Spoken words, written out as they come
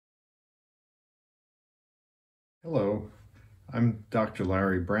Hello, I'm Dr.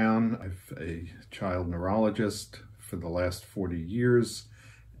 Larry Brown. I'm a child neurologist for the last 40 years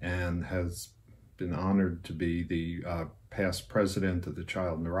and has been honored to be the past president of the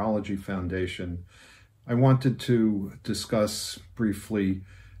Child Neurology Foundation. I wanted to discuss briefly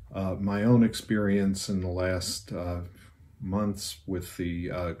my own experience in the last months with the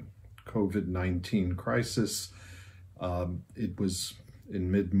COVID-19 crisis. It was in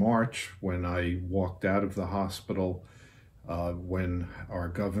mid-March when I walked out of the hospital when our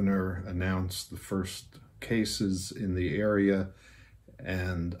governor announced the first cases in the area,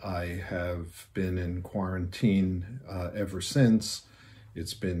 and I have been in quarantine ever since.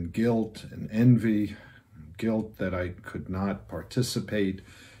 It's been guilt and envy, guilt that I could not participate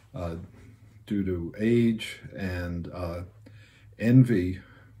due to age, and envy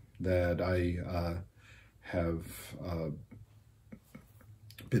that I have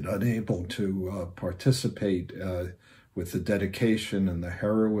been unable to participate with the dedication and the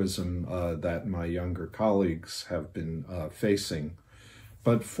heroism that my younger colleagues have been facing.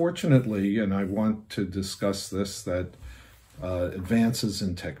 But fortunately, and I want to discuss this, that advances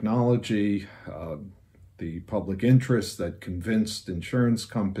in technology, the public interest that convinced insurance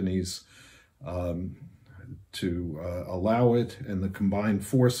companies to allow it, and the combined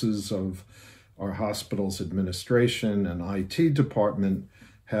forces of our hospital's administration and IT department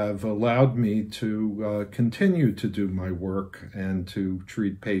have allowed me to continue to do my work and to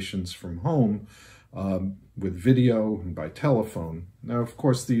treat patients from home with video and by telephone. Now, of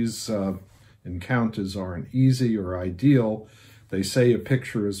course, these encounters aren't easy or ideal. They say a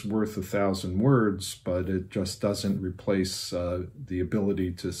picture is worth 1,000 words, but it just doesn't replace the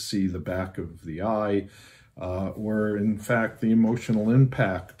ability to see the back of the eye, or in fact the emotional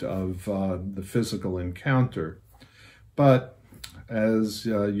impact of the physical encounter. But as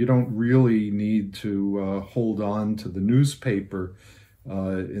you don't really need to hold on to the newspaper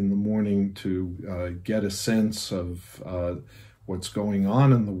in the morning to get a sense of what's going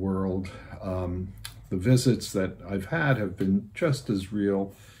on in the world. The visits that I've had have been just as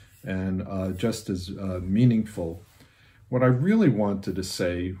real and just as meaningful. What I really wanted to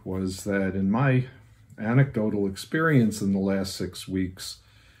say was that in my anecdotal experience in the last 6 weeks,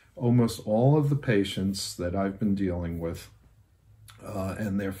 almost all of the patients that I've been dealing with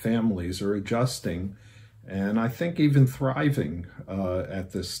and their families are adjusting, and I think even thriving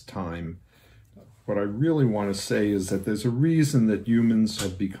at this time. What I really want to say is that there's a reason that humans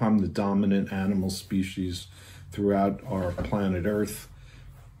have become the dominant animal species throughout our planet Earth.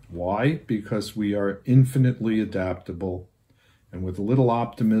 Why? Because we are infinitely adaptable, and with a little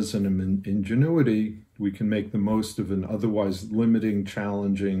optimism and ingenuity, we can make the most of an otherwise limiting,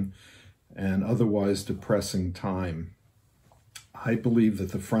 challenging, and otherwise depressing time. I believe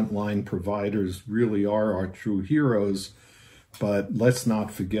that the frontline providers really are our true heroes, but let's not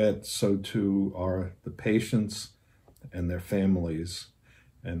forget, so too are the patients and their families.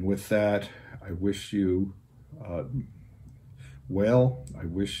 And with that, I wish you well, I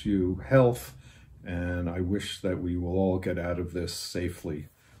wish you health, and I wish that we will all get out of this safely.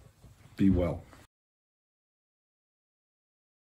 Be well.